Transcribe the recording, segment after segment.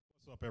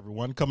up,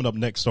 everyone? Coming up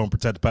next on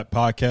Protect the Pack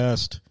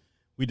podcast,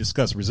 we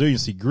discuss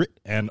resiliency, grit,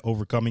 and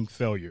overcoming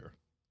failure.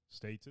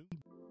 Stay tuned.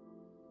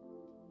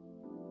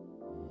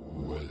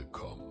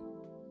 Welcome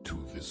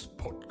to this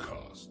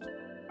podcast.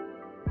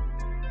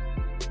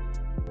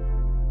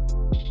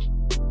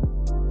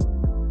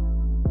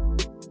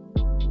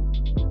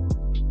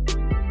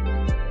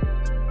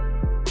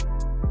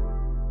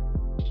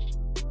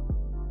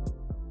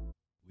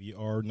 We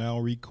are now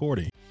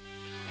recording.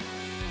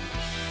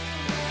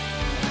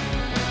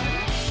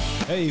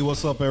 Hey,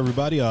 what's up,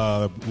 everybody?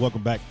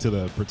 Welcome back to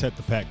the Protect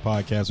the Pack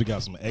podcast. We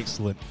got some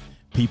excellent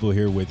people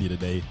here with you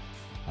today.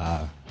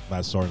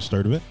 My Sergeant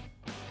Sturdivant,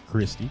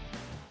 Christy.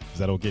 Is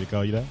that okay to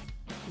call you that?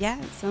 Yeah,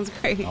 it sounds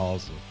great.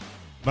 Awesome.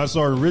 My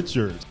Sergeant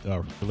Richard,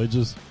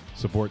 Religious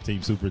Support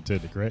Team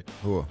Superintendent, correct?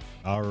 Cool.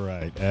 All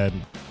right. And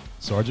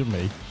Sergeant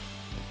May,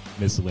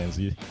 Miss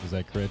Lindsay. Is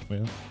that correct,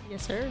 ma'am?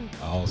 Yes, sir.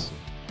 Awesome.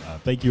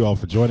 Thank you all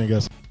for joining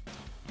us.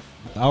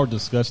 Our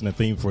discussion and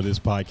theme for this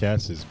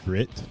podcast is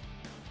grit.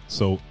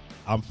 So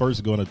I'm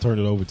first going to turn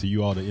it over to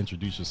you all to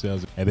introduce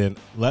yourselves and then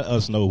let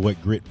us know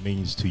what grit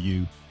means to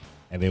you.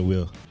 And then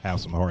we'll have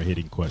some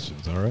hard-hitting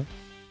questions, all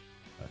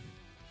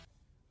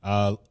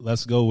right?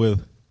 Let's go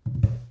with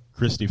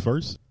Christy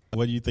first.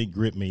 What do you think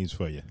grit means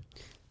for you?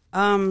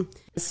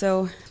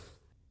 So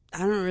I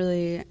don't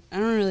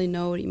really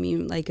know what you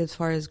mean, like, as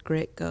far as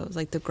grit goes,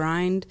 like the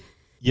grind.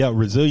 Yeah,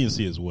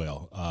 resiliency as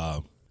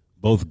well.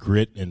 Both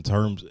grit in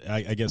terms,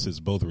 I guess it's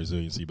both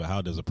resiliency, but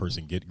how does a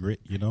person get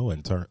grit,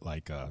 in turn,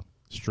 like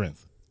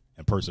strength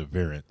and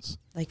perseverance?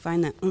 Like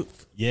find that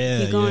oomph.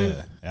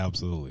 Yeah,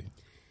 absolutely.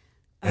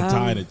 And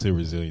tying it to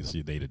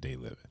resiliency, day-to-day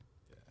living.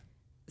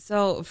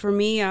 So for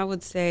me, I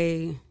would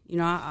say,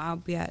 I'll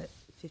be at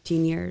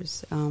 15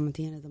 years at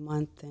the end of the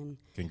month. And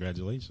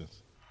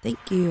Congratulations. Thank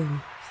you.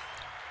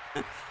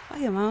 I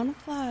get my own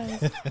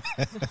applause.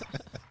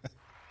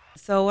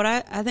 So what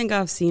I think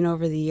I've seen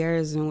over the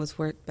years and what's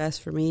worked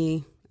best for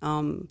me,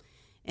 and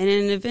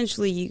then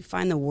eventually you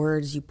find the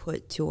words you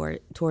put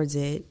towards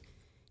it,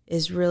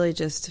 is really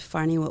just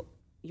finding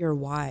your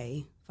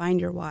why.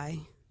 Find your why.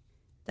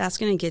 That's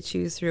going to get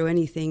you through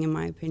anything, in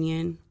my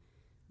opinion.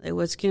 Like,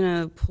 what's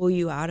going to pull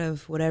you out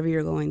of whatever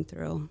you're going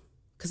through,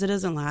 because it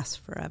doesn't last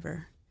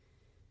forever.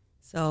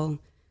 So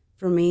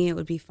for me, it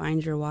would be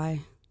find your why.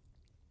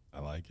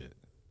 I like it.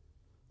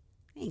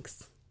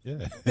 Thanks.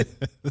 Yeah.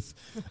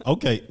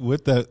 Okay,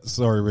 with that,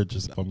 sorry,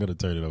 Richard, I'm going to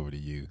turn it over to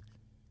you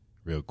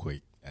real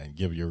quick and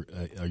give your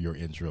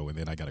intro, and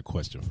then I got a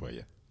question for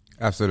you.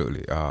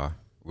 Absolutely.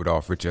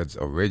 Rudolph Richards,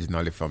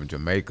 originally from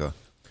Jamaica.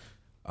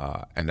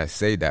 And I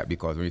say that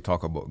because when you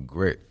talk about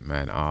grit,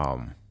 man,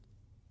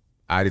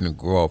 I didn't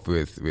grow up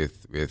with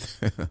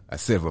a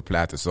silver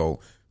platter. So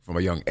from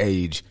a young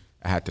age,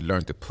 I had to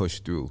learn to push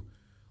through.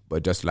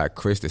 But just like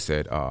Krista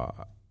said,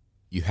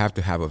 you have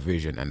to have a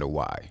vision and a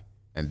why.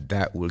 And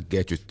that will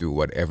get you through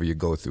whatever you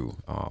go through,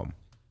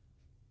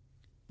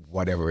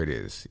 whatever it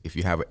is. If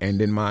you have an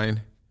end in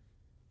mind,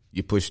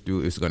 you push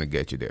through, it's going to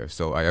get you there.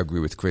 So I agree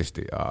with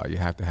Christy. You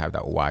have to have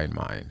that why in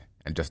mind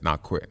and just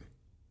not quit.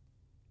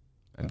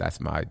 And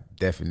that's my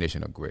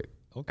definition of grit,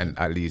 and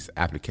at least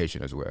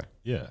application as well.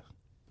 Yeah.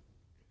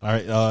 All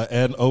right,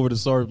 and over to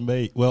Sergeant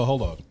May. Well,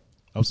 hold on.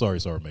 I'm sorry,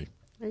 Sergeant May.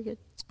 Very good.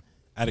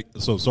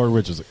 So, Sergeant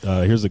Richards,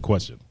 here's the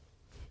question.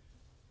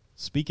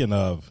 Speaking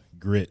of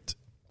grit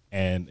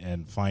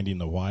and finding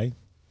the why,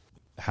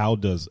 how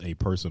does a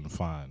person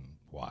find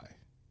why?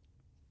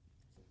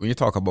 When you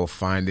talk about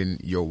finding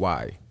your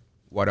why,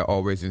 what I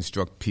always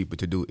instruct people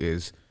to do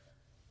is,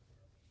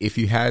 if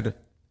you had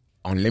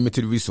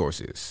unlimited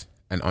resources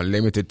and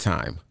unlimited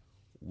time,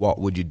 what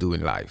would you do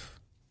in life?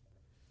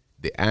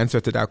 The answer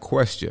to that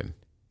question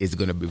is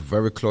going to be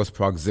very close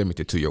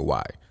proximity to your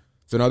why.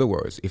 So in other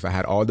words, if I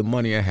had all the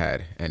money I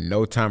had and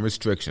no time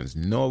restrictions,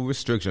 no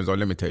restrictions or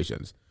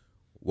limitations,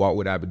 what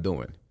would I be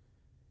doing?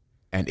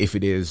 And if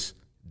it is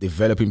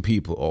developing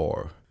people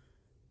or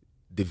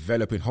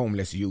developing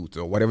homeless youth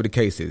or whatever the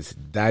case is,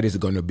 that is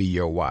going to be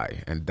your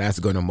why. And that's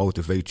going to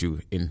motivate you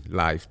in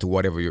life to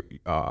whatever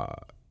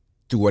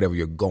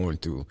you're going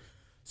through.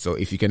 So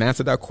if you can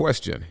answer that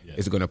question,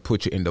 it's going to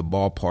put you in the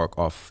ballpark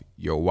of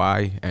your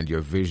why and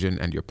your vision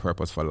and your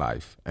purpose for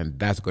life. And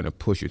that's going to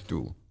push you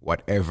through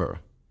whatever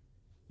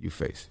you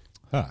face.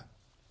 Huh.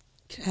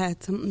 Could I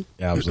add something?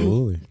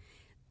 Absolutely.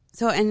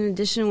 So in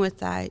addition with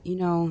that,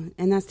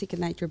 and that's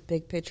thinking like your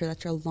big picture,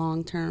 that's your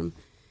long term.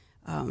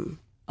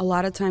 A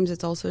lot of times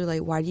it's also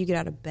like, why do you get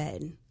out of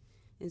bed?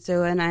 And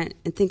so, and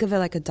think of it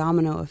like a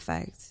domino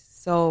effect.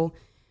 So,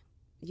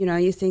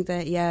 you think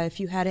that, if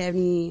you had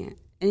any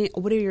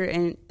what are your,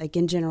 in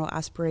general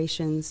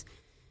aspirations?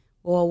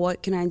 Well,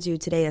 what can I do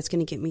today that's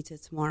going to get me to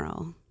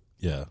tomorrow?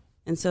 Yeah.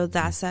 And so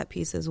that's that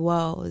piece as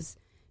well, is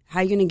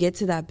how you're going to get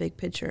to that big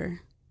picture.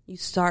 You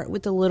start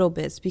with the little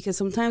bits, because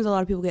sometimes a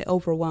lot of people get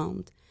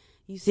overwhelmed.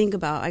 You think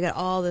about, I got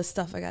all this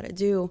stuff I got to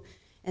do,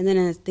 and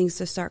then things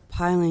just start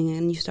piling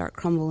and you start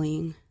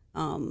crumbling.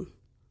 And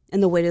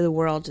the weight of the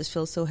world just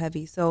feels so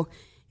heavy. So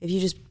if you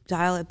just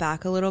dial it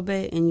back a little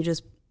bit and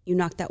you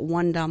knock that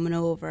one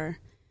domino over,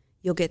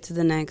 you'll get to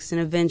the next,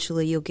 and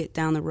eventually you'll get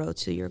down the road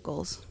to your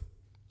goals.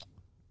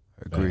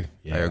 I agree.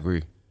 Yeah. I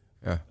agree.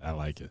 Yeah. I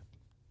like it.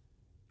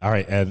 All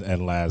right,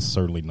 and last,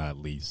 certainly not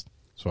least,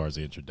 as far as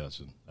the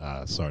introduction,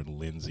 Sergeant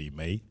Lindsay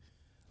May.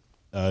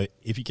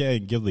 If you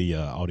can, give the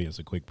audience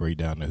a quick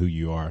breakdown of who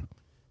you are,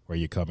 where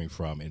you're coming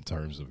from in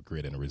terms of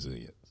grit and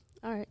resilience.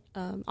 All right.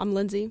 I'm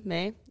Lindsay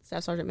May,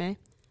 Staff Sergeant May.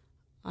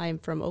 I am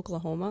from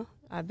Oklahoma.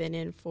 I've been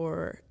in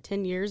for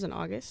 10 years in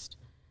August.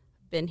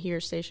 Been here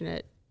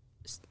stationed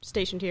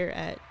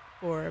here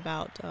for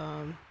about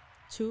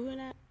 2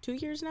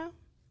 years now.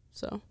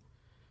 So,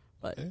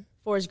 but Okay.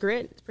 for his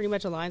grit, it pretty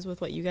much aligns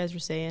with what you guys were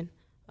saying.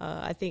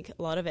 I think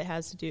a lot of it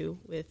has to do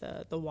with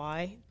the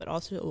why, but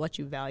also what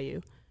you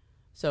value.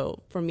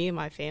 So for me and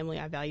my family,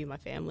 I value my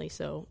family.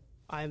 So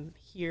I'm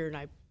here and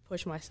I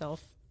push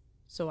myself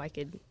so I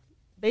could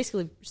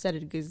basically set a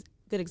good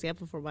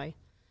example for my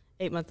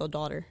 8-month-old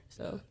daughter.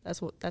 So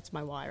that's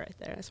my why right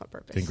there. That's my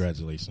purpose.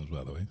 Congratulations,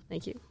 by the way.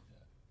 Thank you.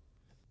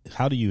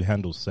 How do you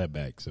handle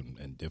setbacks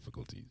and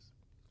difficulties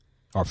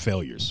or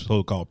failures,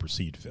 so-called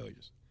perceived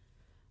failures?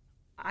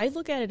 I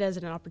look at it as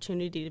an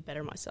opportunity to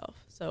better myself.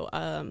 So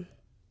I'm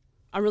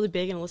really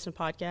big and listen to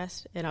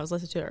podcasts, and I was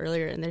listening to it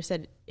earlier, and they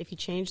said if you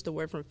change the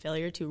word from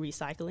failure to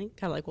recycling,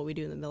 kind of like what we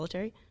do in the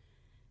military,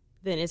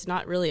 then it's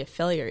not really a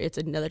failure. It's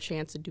another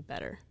chance to do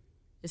better.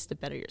 It's to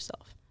better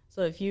yourself.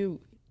 So if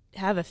you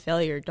have a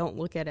failure, don't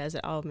look at it as,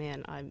 oh,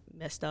 man, I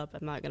messed up.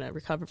 I'm not going to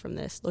recover from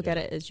this. Look at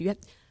it as you have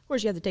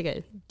to take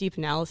a deep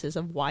analysis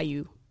of why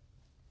you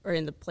are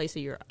in the place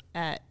that you're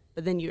at,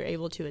 but then you're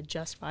able to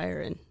adjust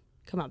fire and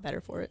come out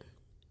better for it,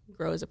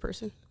 grow as a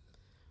person.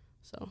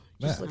 So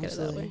just look at it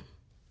that way.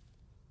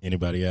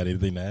 Anybody got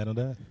anything to add on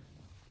that?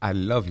 I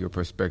love your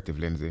perspective,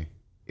 Lindsay.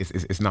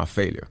 It's not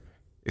failure.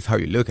 It's how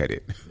you look at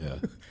it. Yeah.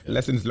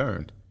 Lessons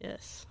learned.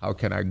 Yes. How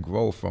can I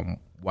grow from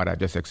what I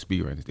just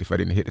experienced? If I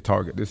didn't hit the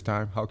target this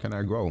time, how can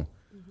I grow?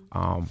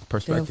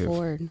 Perspective. Fail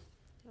forward.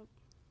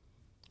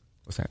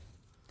 What's that?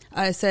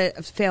 I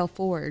said fail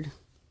forward.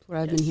 That's what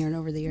I've been hearing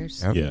over the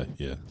years. Yep.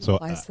 Yeah. So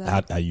Applies to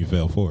that. how you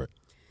fell for it?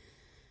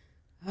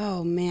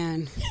 Oh,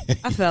 man.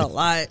 I felt a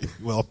lot.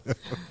 Well,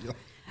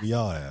 we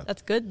all have.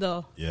 That's good,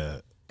 though. Yeah.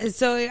 And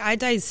so I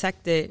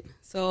dissect it.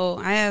 So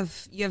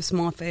you have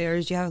small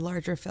failures, you have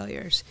larger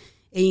failures,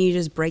 and you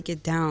just break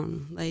it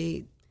down.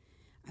 Like,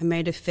 I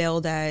might have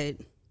failed at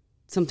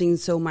something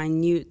so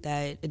minute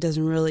that it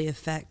doesn't really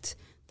affect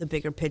the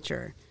bigger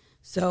picture.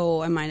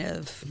 So I might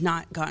have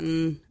not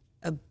gotten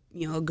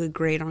a good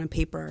grade on a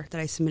paper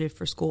that I submitted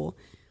for school,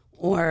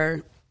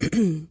 or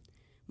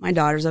my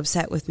daughter's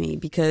upset with me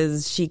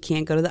because she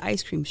can't go to the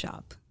ice cream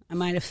shop. I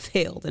might have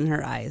failed in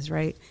her eyes,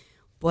 right?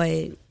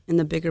 But in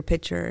the bigger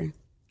picture,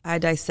 I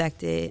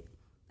dissect it.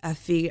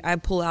 I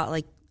pull out,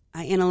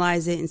 I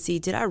analyze it and see,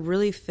 did I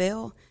really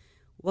fail?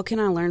 What can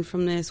I learn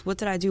from this? What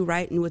did I do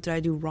right and what did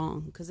I do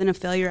wrong? Because in a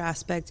failure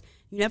aspect,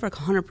 you never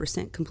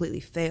 100% completely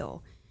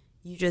fail.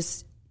 You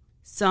just,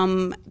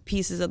 some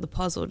pieces of the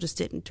puzzle just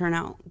didn't turn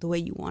out the way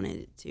you wanted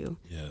it to.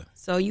 Yeah.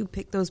 So you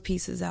pick those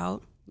pieces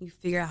out, you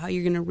figure out how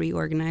you're going to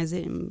reorganize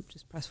it and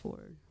just press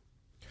forward.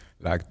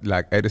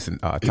 Like Edison,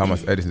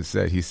 Thomas Edison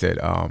said, he said,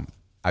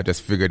 I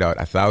just figured out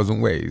 1,000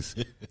 ways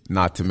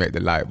not to make the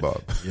light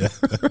bulb. Yeah.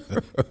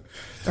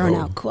 Throwing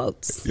out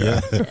quotes.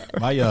 Yeah.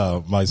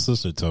 My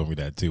sister told me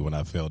that too when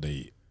I failed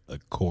a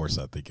course,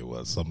 I think it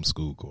was, some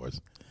school course.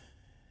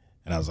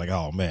 And I was like,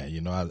 oh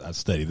man, I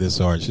studied this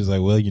hard. She's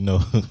like, well, you know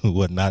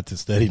what not to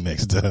study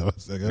next time. I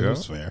was like, that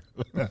was fair.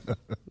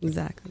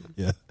 Exactly.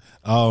 Yeah.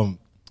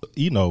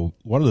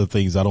 One of the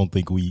things I don't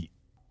think we,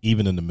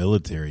 even in the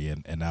military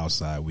and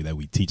outside, that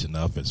we teach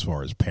enough as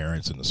far as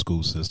parents in the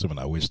school system, and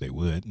I wish they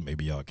would.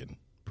 Maybe y'all can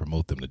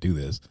promote them to do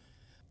this.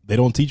 They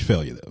don't teach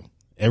failure, though.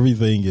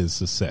 Everything is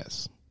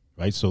success,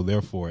 right? So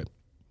therefore,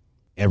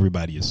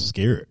 everybody is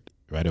scared,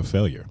 right, of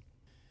failure.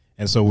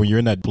 And so when you're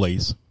in that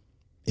place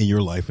in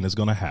your life, and it's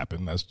going to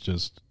happen,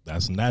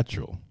 that's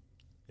natural.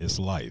 It's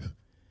life.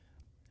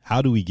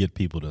 How do we get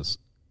people to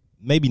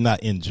maybe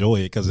not enjoy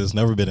it, because it's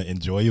never been an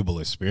enjoyable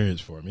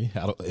experience for me?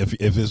 If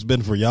it's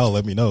been for y'all,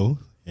 let me know.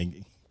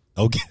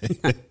 Okay.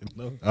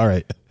 No? All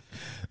right.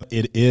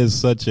 It is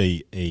such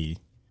a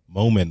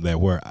moment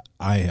where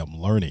I am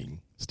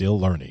still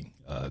learning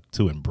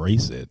to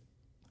embrace it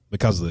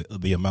because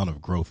of the amount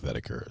of growth that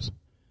occurs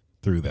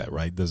through that,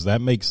 right? Does that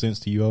make sense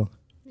to you all?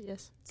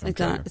 Yes. It's like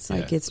that. It's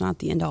like it's not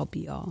the end all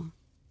be all.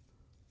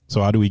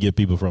 So how do we get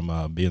people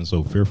from being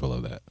so fearful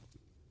of that?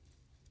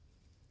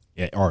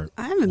 Yeah, or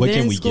I haven't been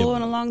in school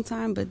in a long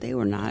time, but they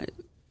were not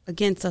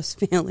against us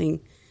failing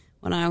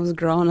when I was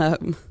growing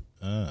up.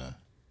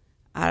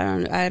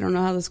 I don't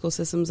know how the school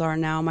systems are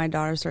now. My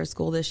daughter starts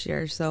school this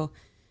year, so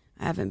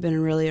I haven't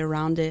been really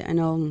around it. I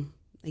know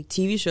like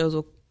TV shows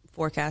will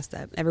forecast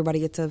that everybody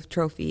gets a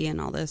trophy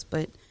and all this,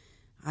 but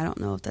I don't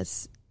know if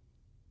that's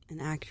an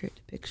accurate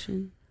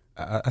depiction.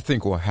 I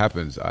think what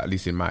happens, at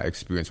least in my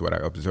experience, what I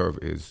observe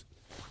is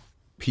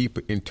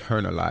people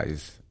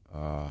internalize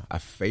a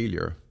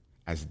failure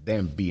as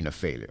them being a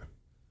failure.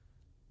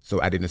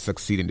 So I didn't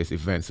succeed in this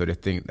event, so they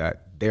think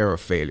that they're a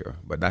failure,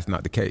 but that's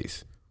not the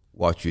case.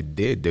 what you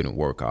didn't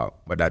work out,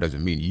 but that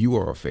doesn't mean you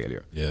are a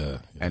failure. Yeah.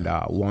 And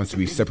once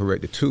we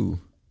separate the two,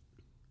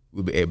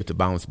 we'll be able to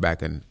bounce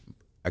back and,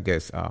 I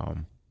guess,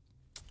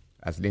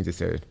 as Lindsay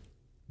said,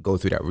 go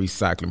through that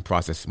recycling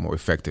process more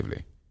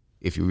effectively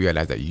if you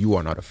realize that you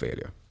are not a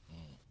failure.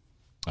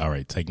 All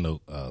right. Take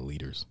note,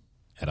 leaders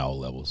at all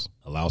levels.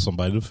 Allow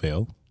somebody to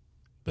fail,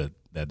 but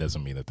that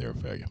doesn't mean that they're a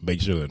failure.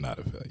 Make sure they're not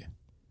a failure.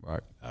 Right.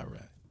 All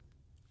right.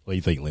 What do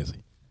you think,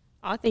 Lindsay?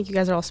 I think you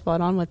guys are all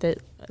spot on with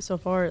it so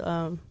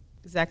far.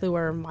 Exactly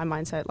where my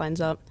mindset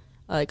lines up.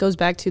 It goes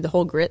back to the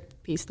whole grit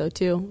piece, though,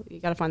 too. You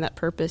got to find that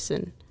purpose,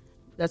 and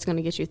that's going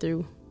to get you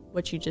through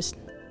what you just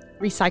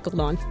recycled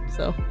on.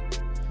 So,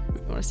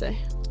 what want to say?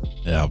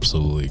 Yeah,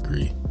 absolutely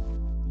agree.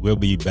 We'll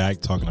be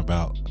back talking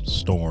about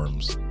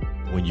storms.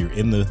 When you're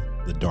in the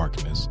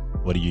darkness,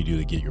 what do you do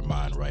to get your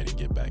mind right and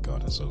get back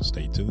on it? So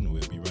stay tuned.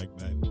 We'll be right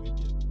back.